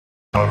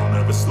I don't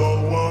ever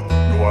slow up,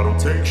 no I don't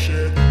take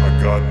shit. I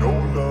got no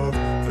love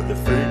for the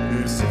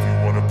fakeness. If you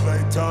wanna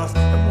play tough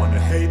and wanna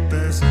hate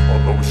this,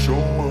 I'll always show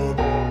up.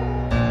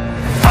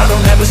 I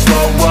don't ever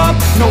slow up,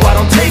 no I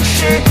don't take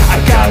shit. I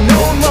got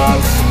no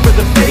love for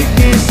the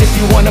fakeness. If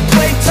you wanna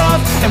play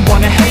tough and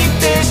wanna hate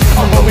this,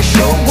 I'll always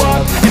show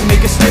up and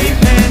make a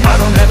statement. I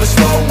don't ever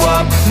slow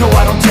up, no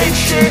I don't take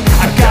shit.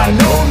 I got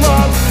no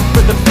love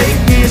for the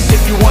fakeness.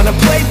 If you wanna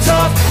play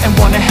tough and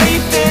wanna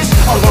hate this,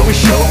 I'll always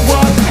show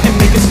up and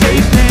make a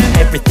statement.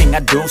 Everything I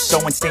do so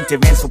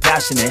instinctive and so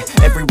passionate.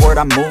 Every word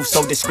I move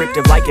so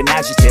descriptive like an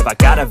adjective. I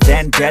got a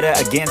vendetta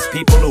against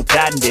people who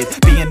patented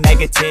being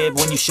negative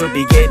when you should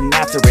be getting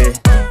after it.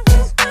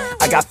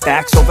 I got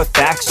facts over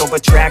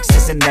tracks,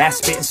 this and that.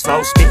 Spitting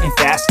slow, spitting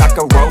fast. I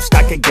could roast,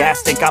 I could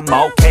gas. Think I'm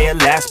okay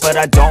at last, but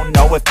I don't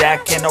know if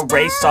that can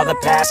erase all the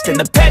past. And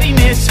the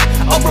pettiness,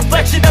 a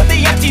reflection of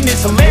the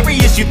emptiness.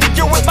 Hilarious, you think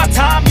you're worth my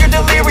time, you're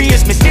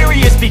delirious.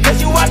 Mysterious, because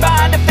you hide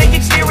behind a fake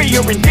exterior.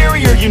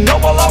 Inferior, you know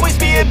I'll always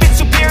be a bit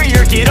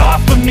superior. Get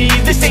off of me,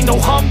 this ain't no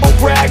humble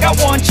brag. I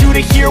want you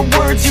to hear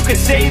words, you can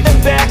say them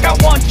back. I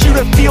want you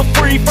to feel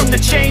free from the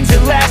chains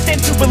at last,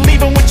 and to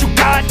believe in what you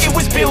got, it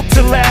was built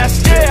to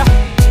last, yeah.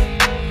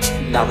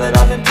 Now that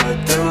I've been put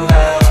through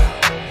hell,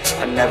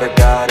 I never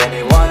got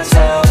anyone's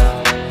help.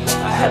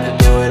 I had to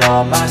do it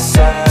all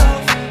myself.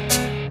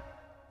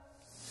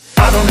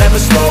 I don't ever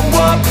slow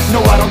up,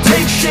 no I don't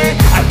take shit.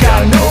 I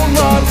got no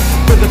love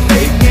for the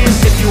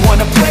fakeness. If you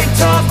wanna play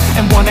tough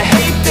and wanna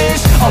hate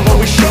this, I'll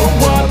always show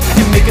up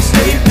and make a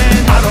statement.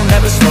 I don't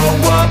ever slow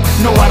up,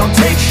 no I don't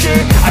take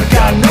shit. I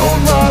got no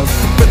love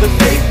for the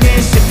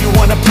fakeness. If you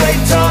wanna play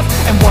tough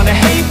and wanna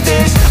hate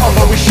this, I'll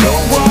always show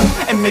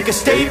up and make a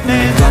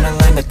statement. Gonna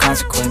learn the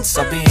consequence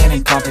of being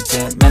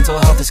incompetent. Mental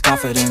health is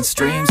confidence,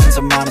 dreams and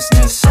some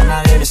modestness. I'm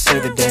not here to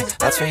save the day,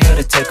 that's for you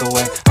to take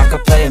away. I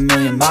could play a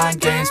million mind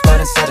games, but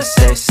instead I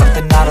say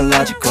something not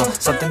illogical,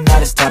 something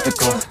that is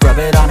topical. Rub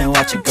it on and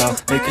watch it go,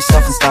 make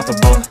yourself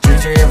unstoppable.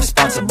 Dreams are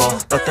irresponsible,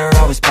 but they're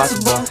always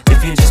possible.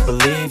 If you just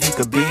believe, you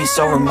could be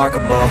so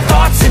remarkable.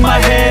 Thoughts in my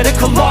head, a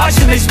collage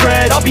and they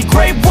spread. I'll be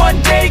great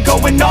one day,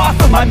 going off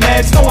of my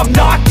meds. No, I'm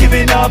not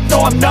giving up,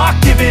 no, I'm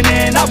not giving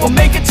in. I will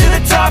make it to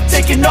the top,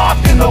 taking off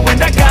in the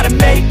wind. I gotta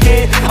make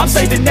it, I'm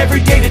saving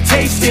every day to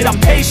taste it. I'm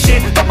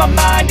patient, but my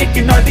mind, it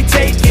can hardly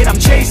take it. I'm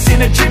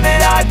chasing a dream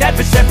that I've had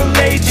for several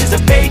ages. A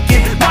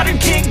vacant, modern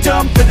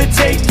kingdom for the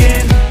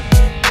taking.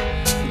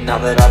 Now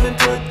that I've been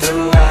put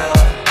through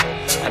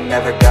hell, I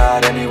never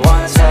got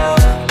anyone's help.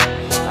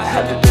 I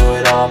had to do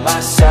it all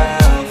myself.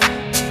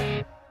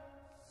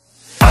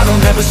 I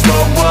don't ever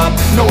slow up,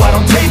 no I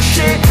don't take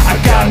shit. I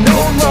got no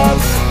love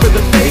for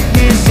the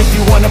fakeness. If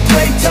you wanna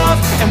play tough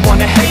and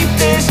wanna hate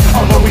this,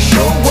 I'll always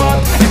show up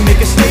and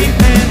make a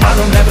statement. I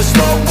don't ever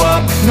slow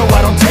up, no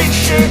I don't take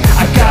shit.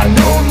 I got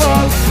no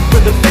love for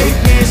the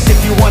fakeness. If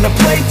you wanna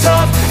play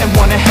tough and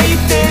wanna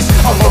hate this,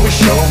 I'll always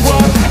show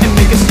up and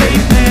make a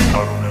statement.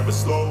 I don't ever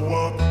slow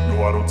up,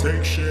 no I don't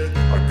take shit.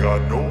 I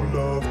got no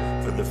love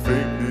for the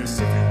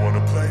fakeness. If you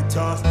wanna play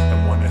tough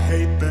and wanna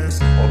hate this,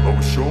 I'll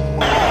always show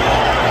up.